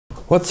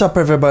What's up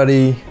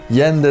everybody,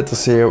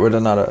 Jenditers here with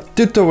another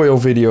tutorial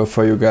video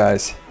for you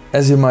guys.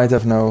 As you might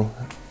have known,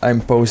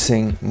 I'm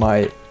posting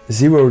my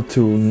 0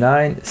 to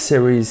 9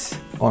 series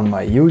on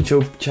my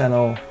YouTube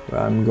channel,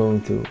 where I'm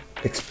going to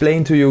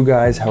explain to you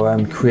guys how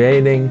I'm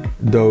creating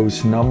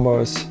those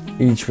numbers,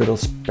 each with a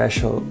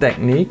special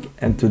technique.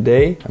 And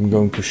today I'm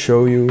going to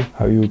show you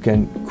how you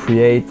can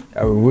create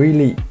a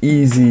really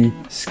easy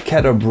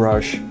scatter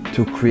brush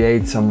to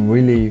create some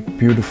really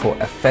beautiful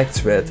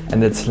effects with,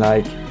 and it's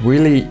like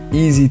really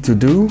easy to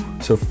do.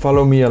 So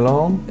follow me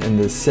along in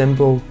this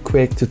simple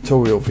quick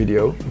tutorial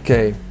video.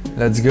 Okay,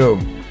 let's go.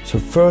 So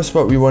first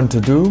what we want to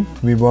do,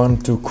 we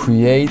want to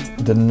create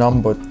the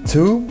number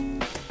 2,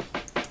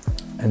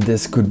 and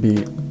this could be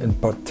in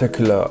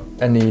particular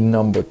any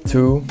number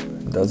 2,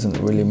 it doesn't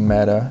really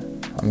matter.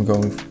 I'm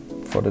going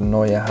for the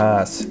Neue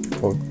Haas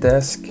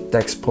Grotesque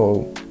Text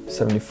Pro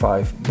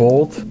 75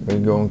 bold. We're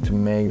going to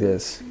make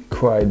this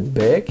quite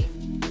big.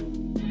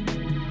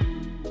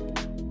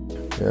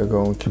 We are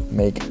going to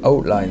make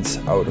outlines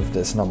out of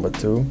this number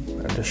 2,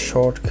 and the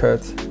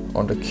shortcut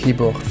on the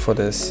keyboard for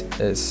this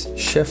is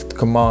Shift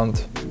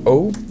Command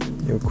O.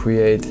 You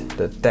create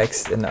the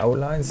text in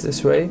outlines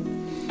this way,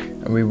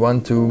 and we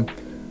want to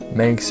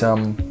make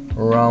some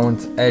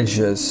round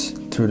edges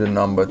to the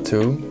number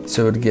 2,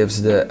 so it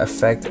gives the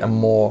effect a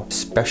more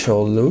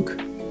special look.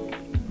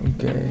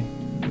 Okay,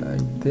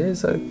 like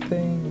this I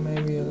think,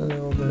 maybe a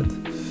little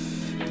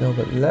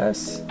bit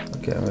less.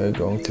 Okay, we're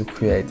going to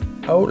create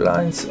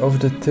outlines of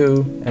the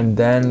 2, and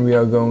then we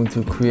are going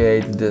to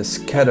create the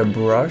scatter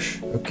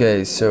brush.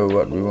 Okay, so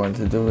what we want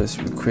to do is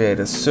we create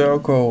a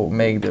circle,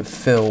 make the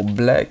fill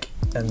black,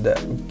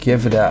 and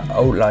give it an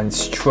outline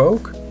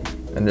stroke.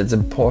 And it's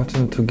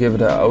important to give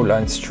it an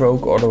outline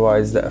stroke,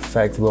 otherwise the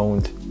effect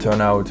won't turn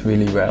out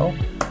really well.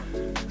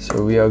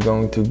 So we are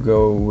going to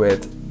go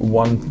with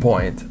 1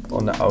 point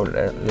on the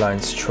outline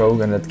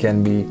stroke, and it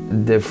can be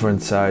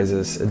different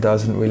sizes, it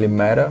doesn't really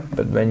matter.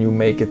 But when you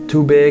make it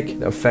too big,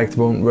 the effect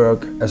won't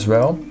work as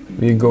well.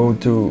 We go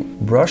to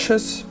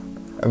brushes,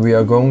 and we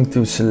are going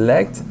to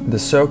select the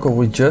circle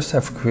we just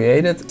have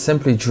created.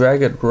 Simply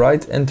drag it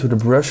right into the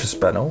brushes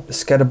panel. The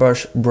scatter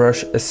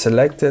brush is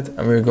selected,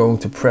 and we're going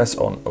to press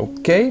on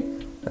OK.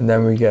 And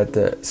then we get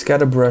the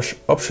scatter brush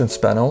options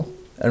panel,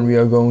 and we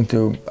are going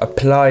to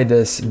apply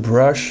this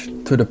brush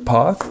to the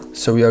path.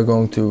 So we are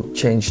going to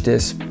change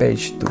this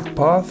page to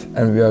path,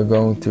 and we are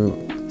going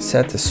to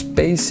set the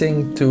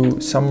spacing to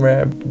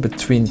somewhere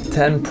between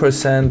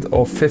 10%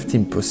 or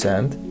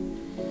 15%.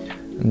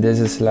 And this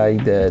is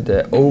like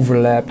the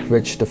overlap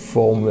which the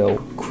form will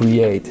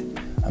create.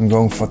 I'm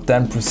going for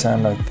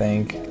 10% I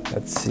think.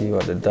 Let's see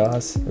what it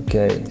does.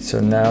 Okay, so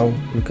now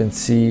you can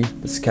see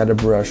the scatter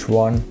brush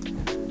 1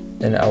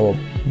 in our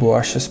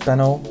brushes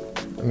panel.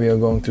 We are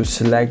going to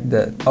select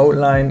the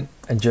outline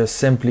and just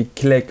simply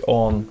click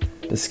on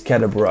the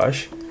scatter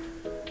brush,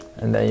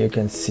 and then you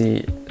can see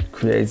it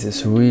creates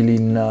this really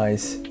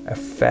nice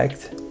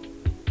effect,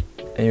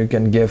 and you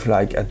can give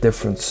like a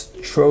different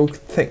stroke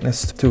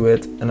thickness to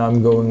it, and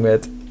I'm going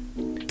with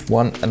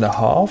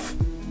 1.5.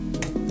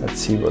 Let's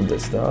see what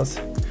this does.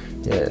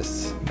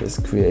 Yes, this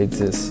creates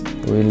this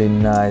really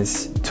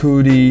nice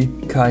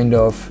 2D kind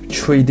of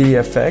 3D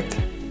effect.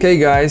 Okay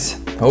guys,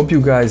 hope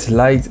you guys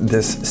liked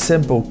this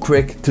simple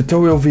quick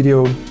tutorial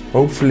video.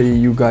 Hopefully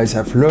you guys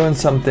have learned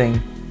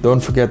something. Don't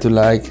forget to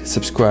like,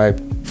 subscribe,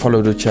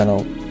 follow the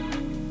channel.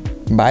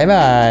 Bye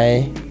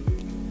bye!